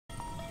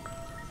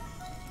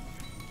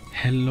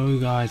Hello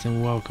guys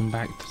and welcome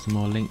back to some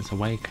more Link's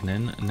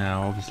Awakening.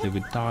 Now obviously we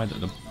died at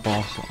the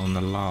boss on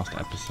the last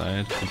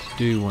episode. We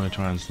do want to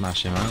try and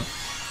smash him out,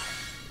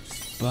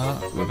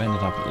 but we've ended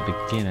up at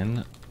the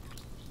beginning,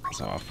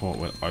 so I thought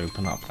we'd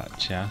open up that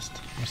chest.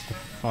 What's the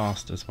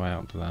fastest way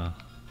up there?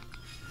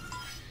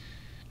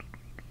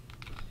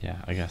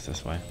 Yeah, I guess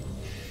this way.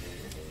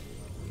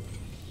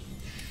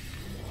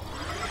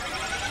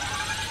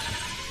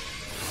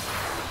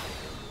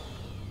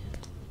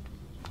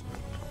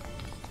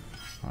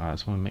 I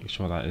just want to make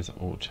sure that is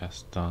all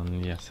chests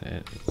done. Yes,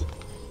 it is.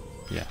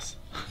 Yes.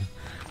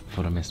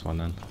 Thought I missed one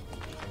then.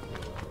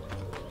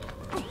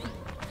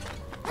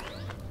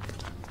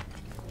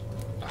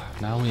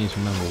 Now we need to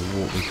remember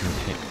what we can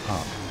pick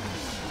up.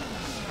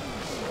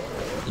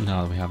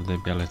 Now that we have the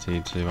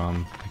ability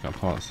to pick up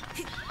pots.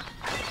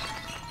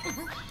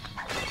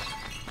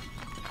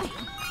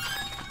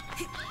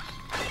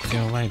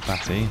 Go away,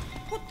 Batty.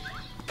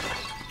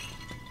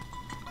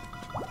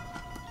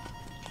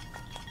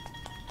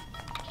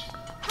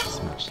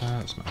 Smash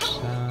that, smash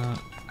that.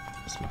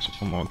 Smash it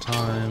one more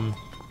time.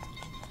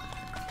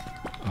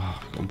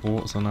 Oh, we've got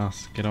warts on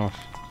us. Get off.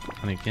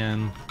 And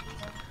again.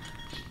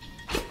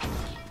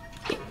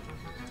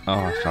 Oh,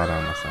 I fell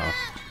down myself.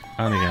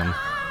 And again.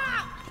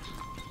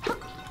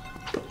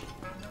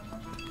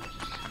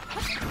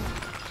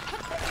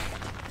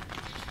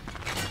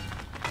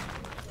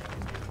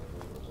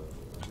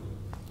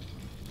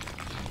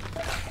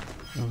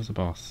 Where was the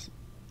boss?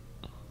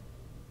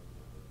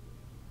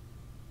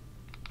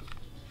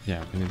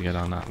 Yeah, we need to go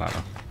down that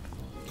ladder.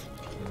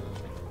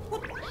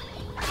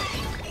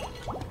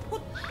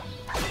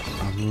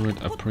 I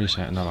would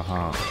appreciate another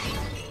heart.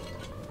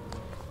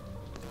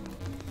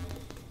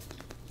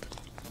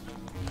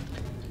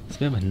 It's a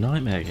bit of a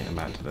nightmare getting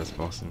back to this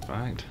boss, in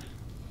fact.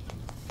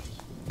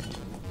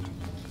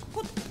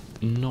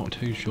 Not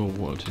too sure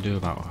what to do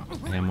about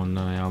him on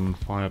the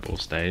fireball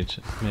stage.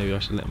 Maybe I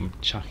should let him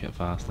chuck it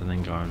first and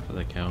then go in for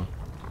the kill.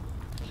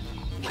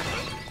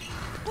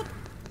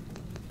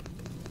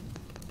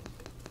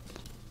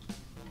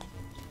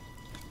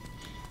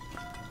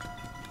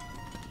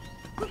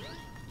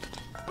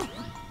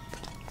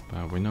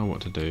 We know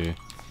what to do.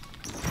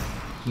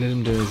 Let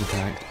him do his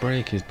attack,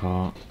 break his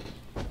part.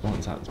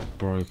 Once that's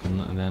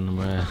broken, and then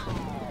we're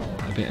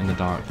a bit in the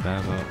dark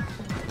there, but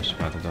we should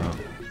be able to do it.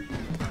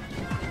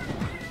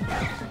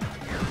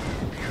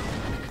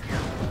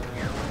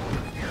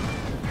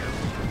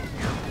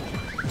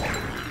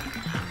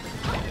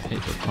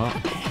 Hit the pot.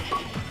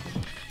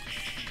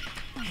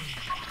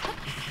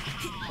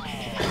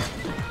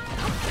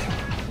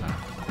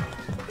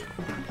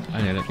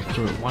 Only let me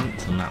through it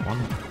once on that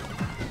one.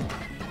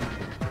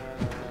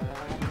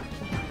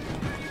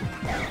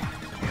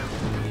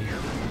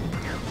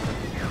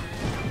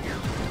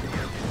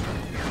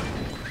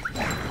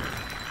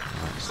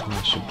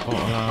 Smash your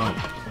bottle out.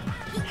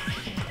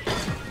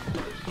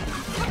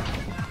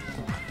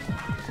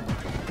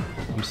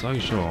 I'm so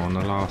sure on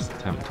the last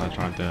attempt I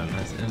tried doing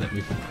this, it let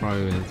me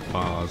throw his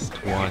bars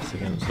twice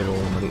against the wall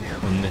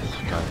on this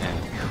guy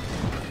here.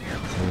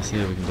 So we'll see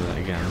if we can do that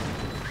again.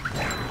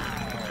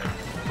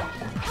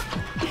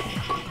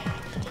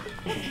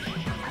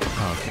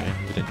 Oh, okay,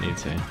 we didn't need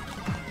to.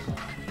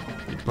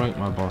 He broke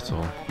my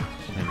bottle.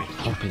 Maybe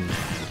hop in there.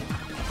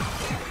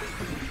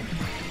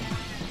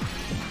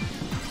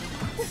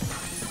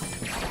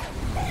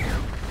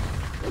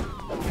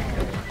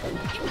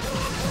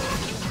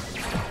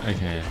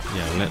 Okay,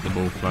 yeah, let the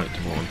ball float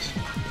towards.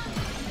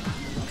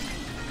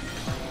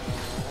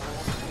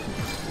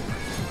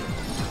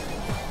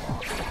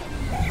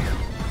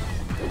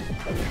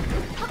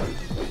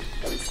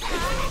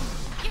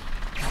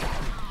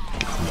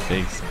 Get some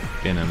big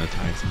spinning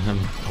attacks on him.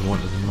 I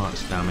want as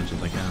much damage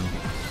as I can.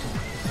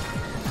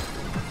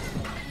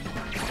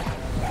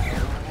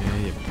 Okay,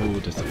 your ball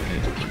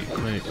dissipates pretty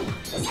quick.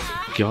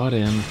 Got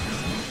him!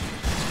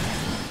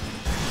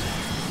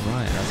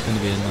 Right, that's going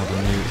to be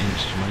another new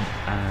instrument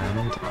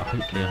and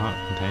hopefully a heart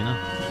container.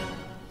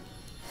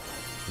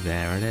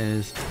 There it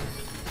is.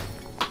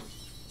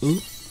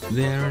 Ooh,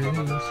 there it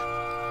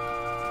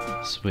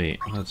is. Sweet,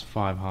 that's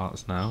 5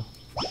 hearts now.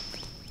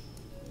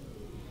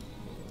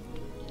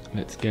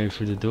 Let's go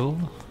through the door.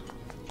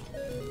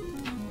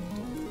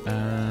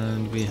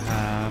 And we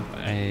have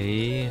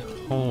a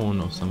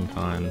horn of some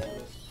kind.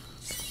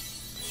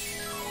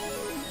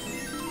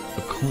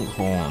 A conch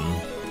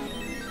horn.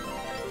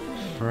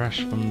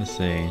 Fresh from the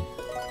sea.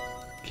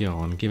 Go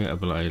on, give it a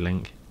blow,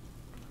 Link.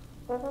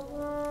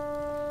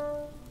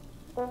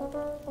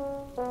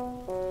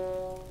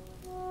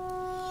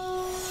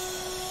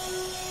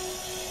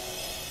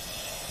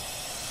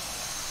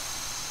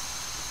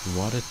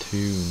 What a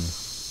tune.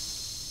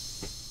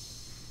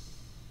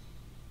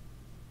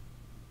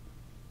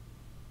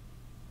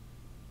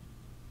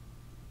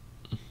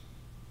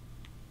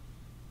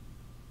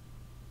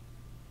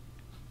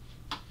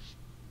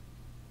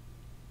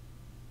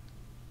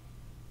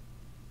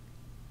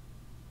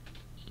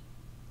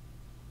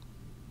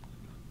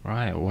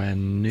 Right, where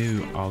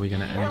new are we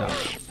going to end up?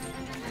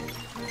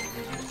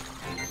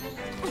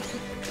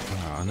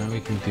 I know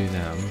we can do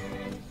them.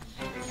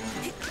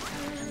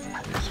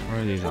 Let's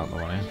throw these out the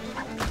way.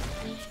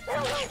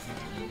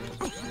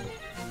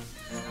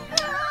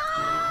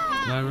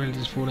 Did I really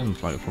just fall in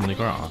like from the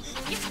grass?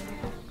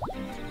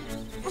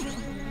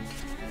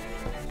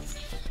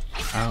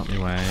 Out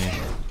my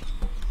way.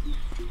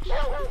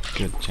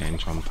 Good chain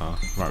chomper.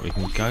 Right, we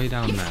can go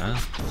down there.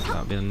 So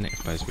that'll be the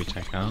next place we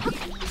check out.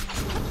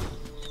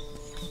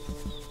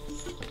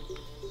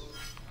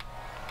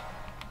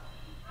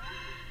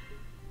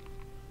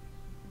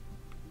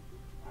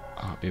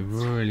 Oh, it'd be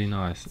really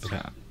nice if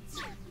it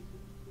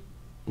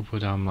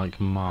would like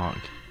mark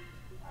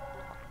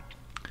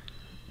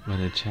where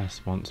the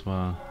chests once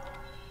were.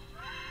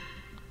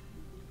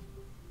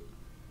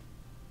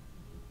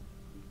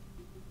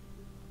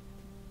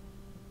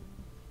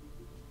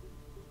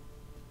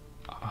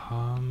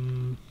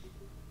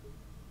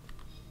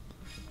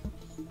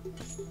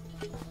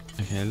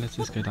 Okay, let's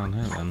just go down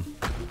here then.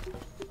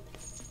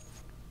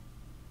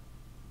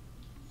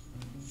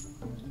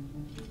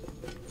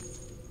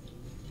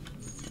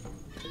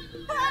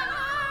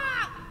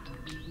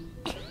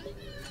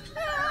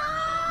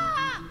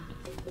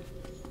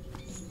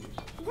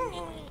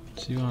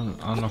 So you want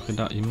to unlock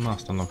a you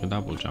must unlock a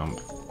double jump.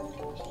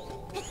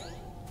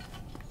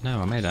 No,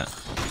 I made it.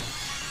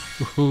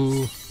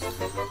 Woohoo!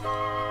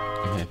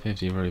 Okay,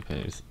 50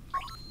 rupees.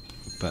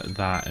 But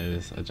that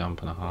is a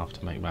jump and a half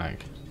to make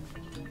back.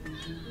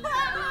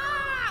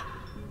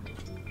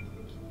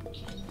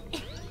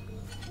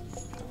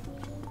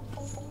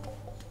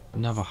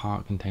 Another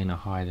heart container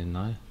hiding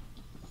though.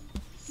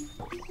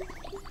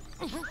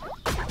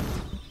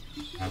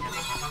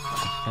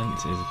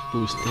 Defense is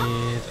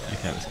boosted.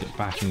 Okay, let's get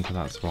back into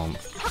that swamp.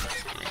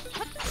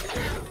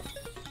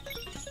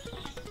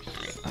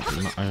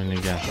 That's my only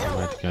guess of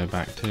where to go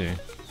back to.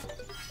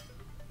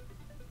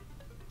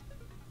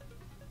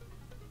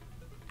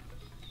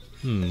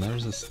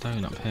 There's a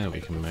stone up here we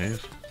can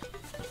move.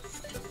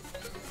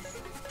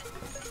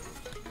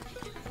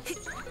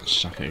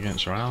 Chuck it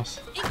against your house.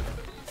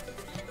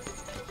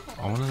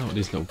 I want to know what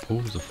these little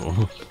pools are for.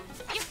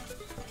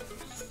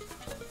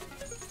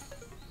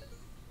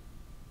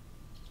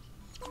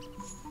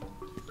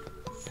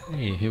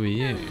 Hey, who are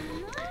you?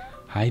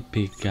 Hi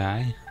big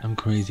guy, I'm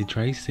Crazy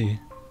Tracy.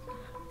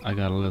 I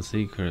got a little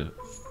secret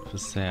for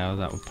sale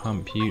that will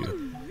pump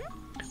you.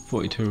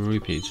 42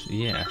 rupees,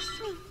 yes.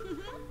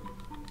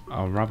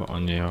 I'll rub it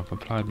on you. I've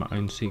applied my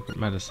own secret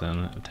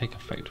medicine. It'll take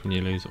effect when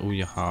you lose all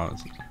your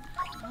hearts.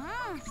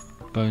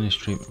 Bonus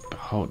treatment,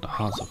 behold, the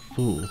hearts are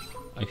full.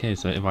 Okay,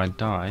 so if I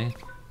die,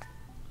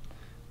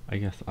 I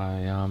guess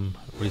I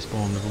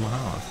respawn with all my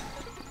hearts.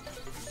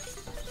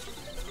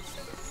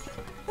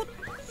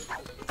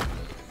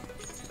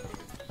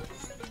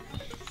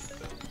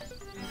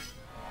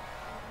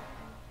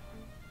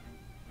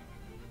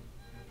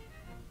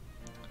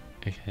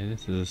 Okay,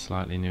 this is a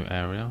slightly new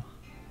area.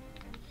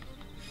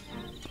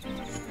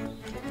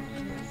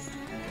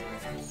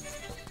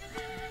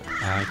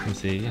 I can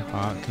see a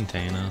heart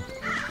container.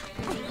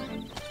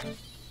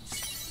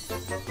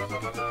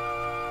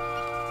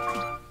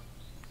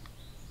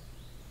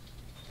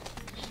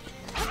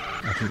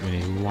 I think we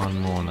need one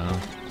more now.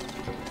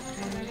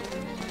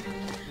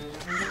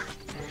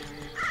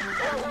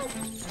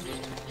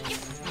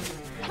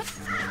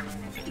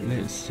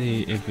 Let's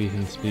see if we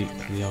can speak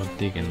to the old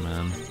digging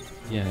man.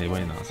 Yeah, he's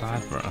waiting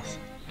outside for us.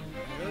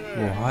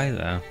 Well, hi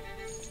there.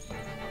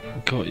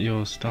 Got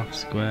your stuff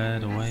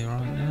squared away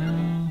right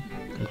now.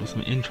 I've got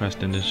something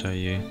interesting to show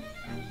you.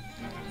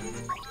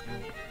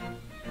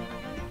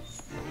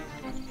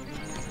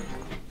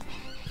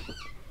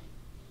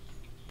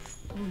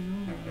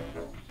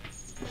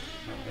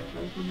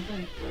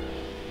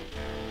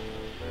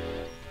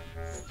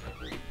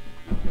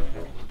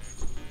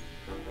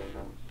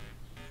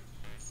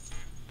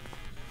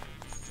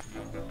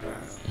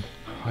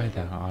 Hi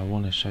there, I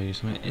want to show you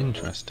something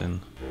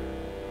interesting.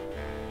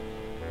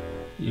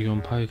 You've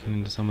gone poking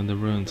into some of the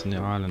ruins on the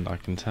island, I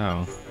can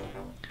tell.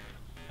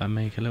 I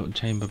make a little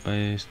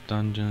chamber-based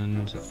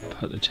dungeons,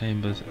 put the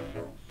chambers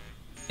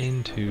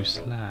into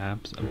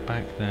slabs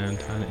back there and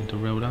turn it into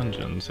real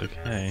dungeons,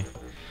 okay.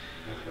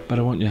 But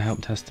I want your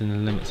help testing the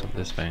limits of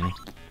this thing.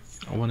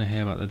 I want to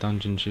hear about the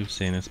dungeons you've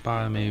seen.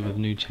 Inspire me with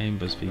new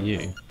chambers for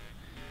you.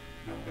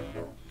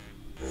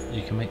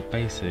 You can make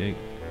basic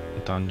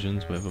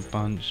dungeons with a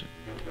bunch of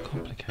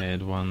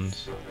complicated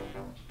ones.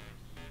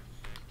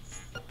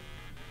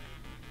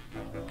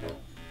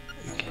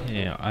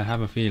 Okay, I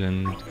have a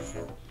feeling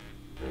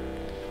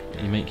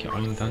that you make your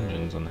own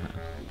dungeons on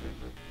here.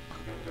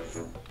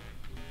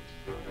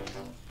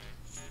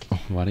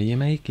 What are you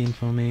making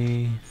for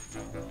me?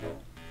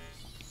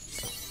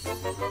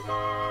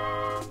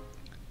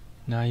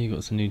 Now you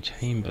got some new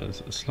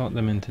chambers. Slot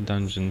them into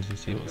dungeons and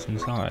see what's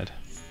inside.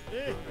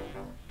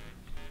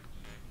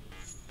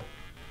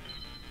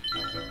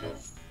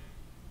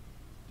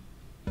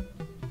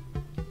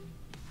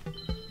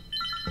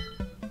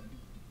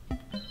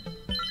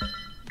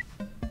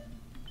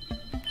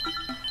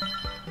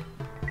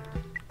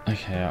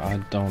 Okay, I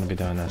don't want to be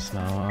doing this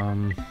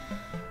now.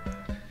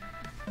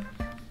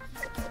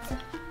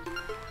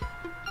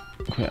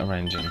 Quit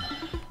arranging.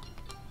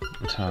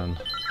 Return.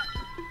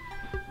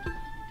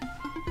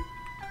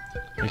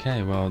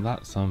 Okay, well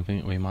that's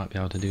something we might be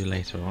able to do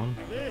later on.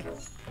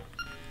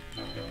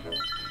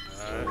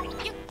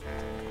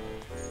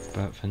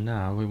 But for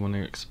now, we want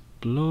to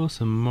explore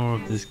some more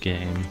of this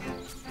game.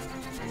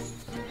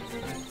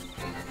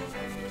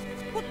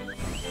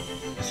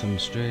 Some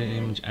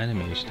strange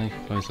enemies. Take a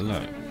closer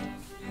look.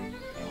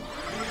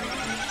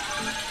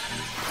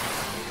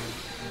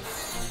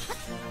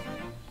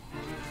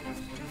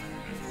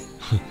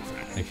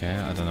 Okay,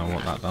 I don't know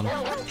what that done.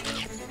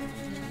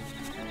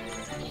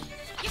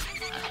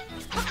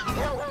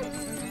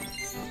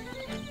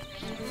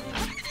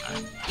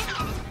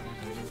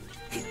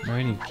 My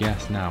only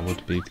guess now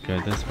would be to go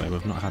this way.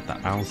 We've not had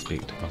that owl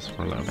speak to us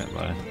for a little bit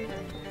though.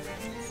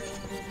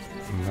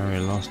 I'm very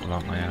lost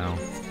about my owl.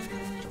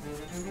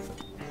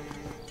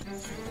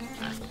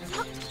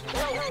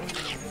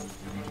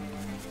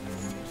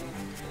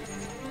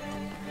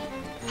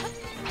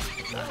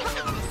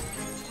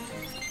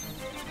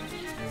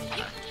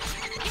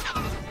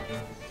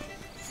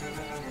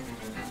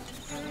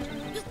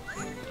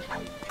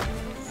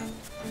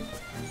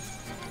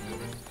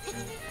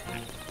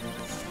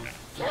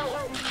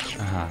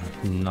 Ah,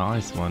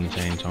 nice one,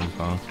 Jane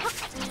Chomper.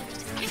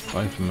 Both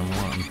of them in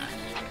one.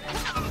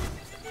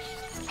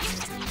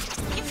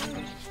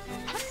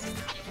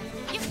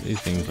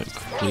 These things look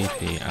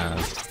creepy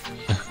as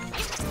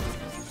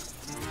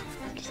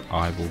just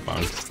eyeball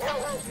bugs.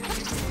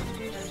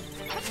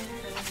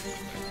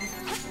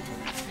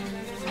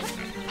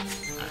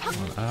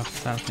 What the earth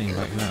is that thing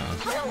back there?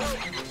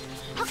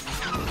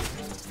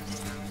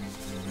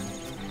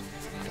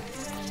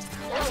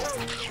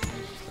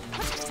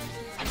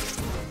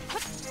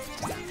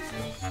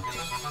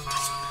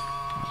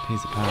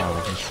 Piece of power,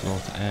 we can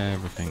slaughter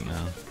everything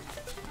now.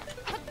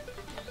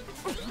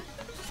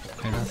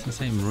 Okay, that's the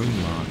same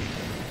room mark.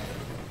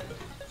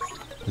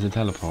 There's a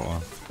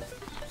teleporter.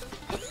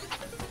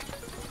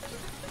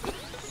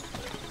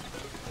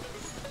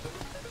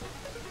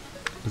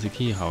 There's a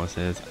keyhole, it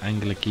says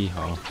angular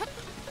keyhole.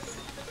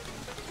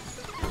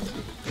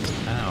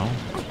 Ow.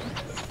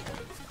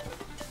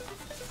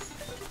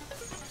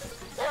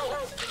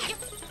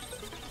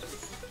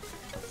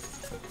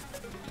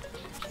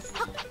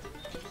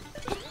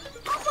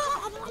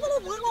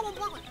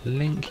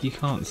 Link, you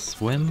can't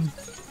swim?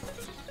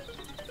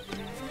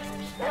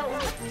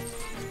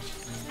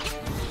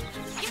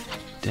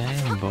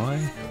 Damn, boy.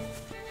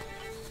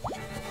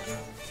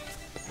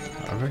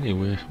 I really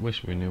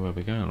wish we knew where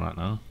we're going right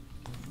now.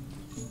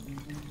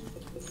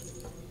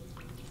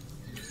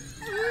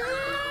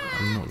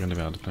 I'm not going to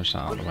be able to push that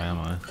out of the way, am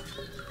I?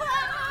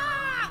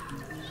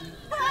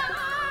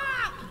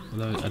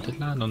 Although I did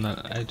land on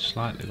that edge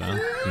slightly though.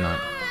 No.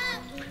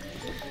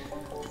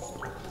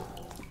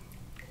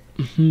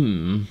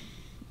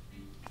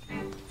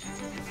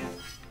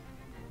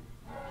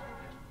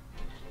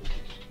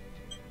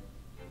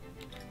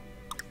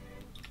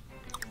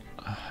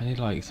 I need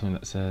like something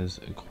that says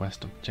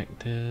quest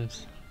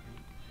objectives.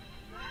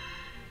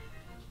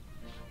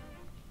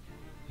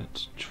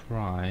 Let's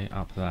try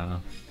up there.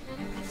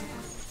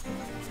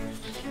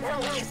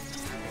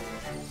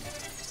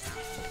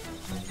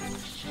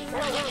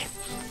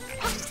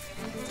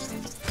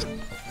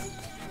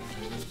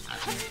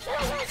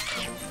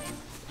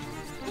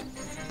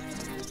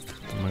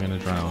 Am I going to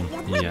drown?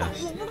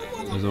 Yes.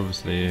 There's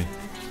obviously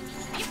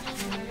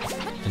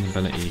an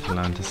ability you can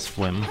learn to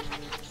swim.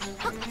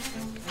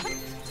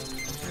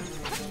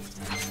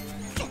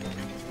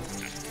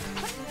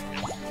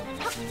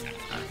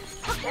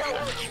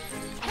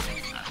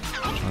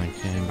 Try and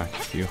gain back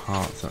a few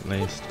hearts at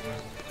least.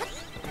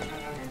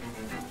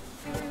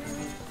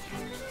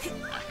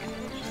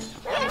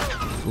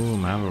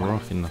 Boom, I have a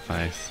rock in the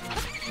face.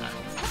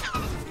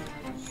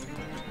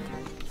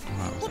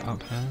 Right, was it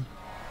up here?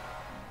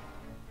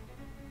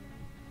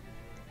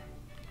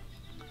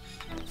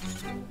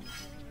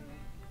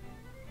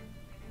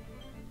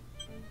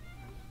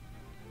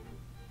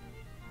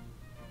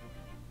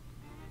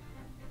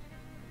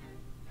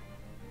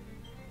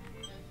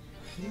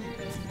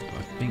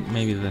 I think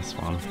maybe this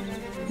one.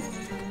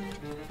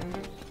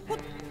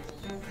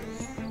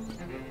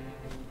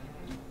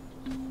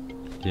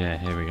 Yeah,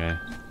 here we go.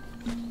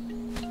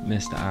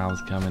 Mr.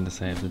 Owl's coming to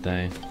save the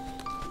day.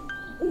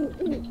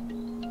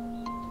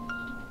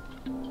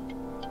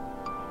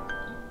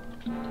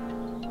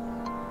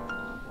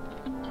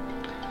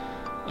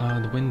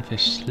 The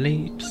windfish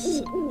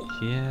sleeps.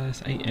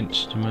 Yes, 8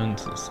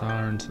 instruments, a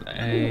siren to the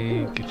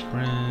egg,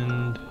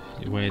 friend,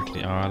 your way to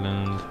the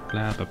island,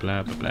 blah blah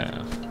blah blah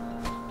blah.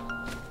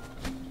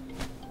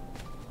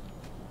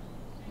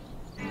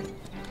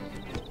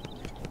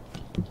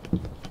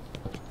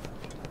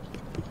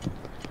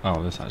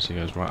 Oh, this actually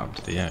goes right up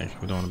to the egg.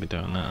 We don't want to be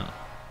doing that.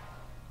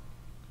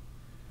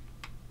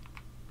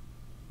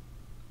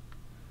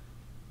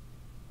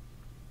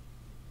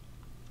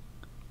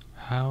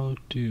 How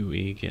do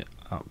we get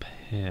up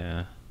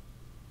here?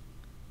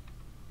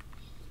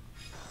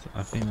 So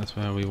I think that's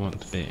where we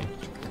want to be.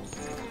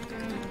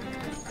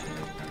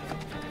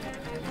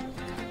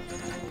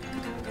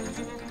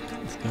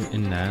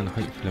 in there and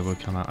hopefully we'll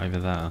come out over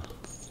there.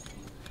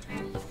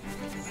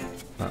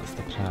 That's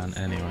the plan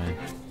anyway.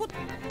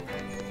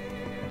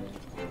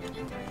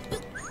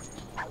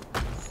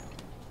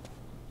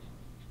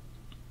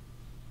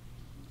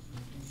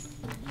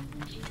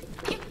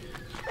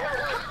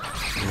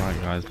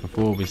 Right guys,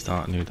 before we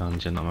start a new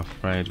dungeon, I'm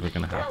afraid we're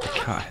going to have to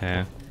cut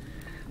here.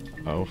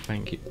 Oh,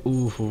 thank you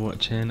all for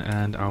watching,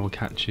 and I will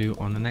catch you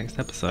on the next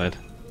episode.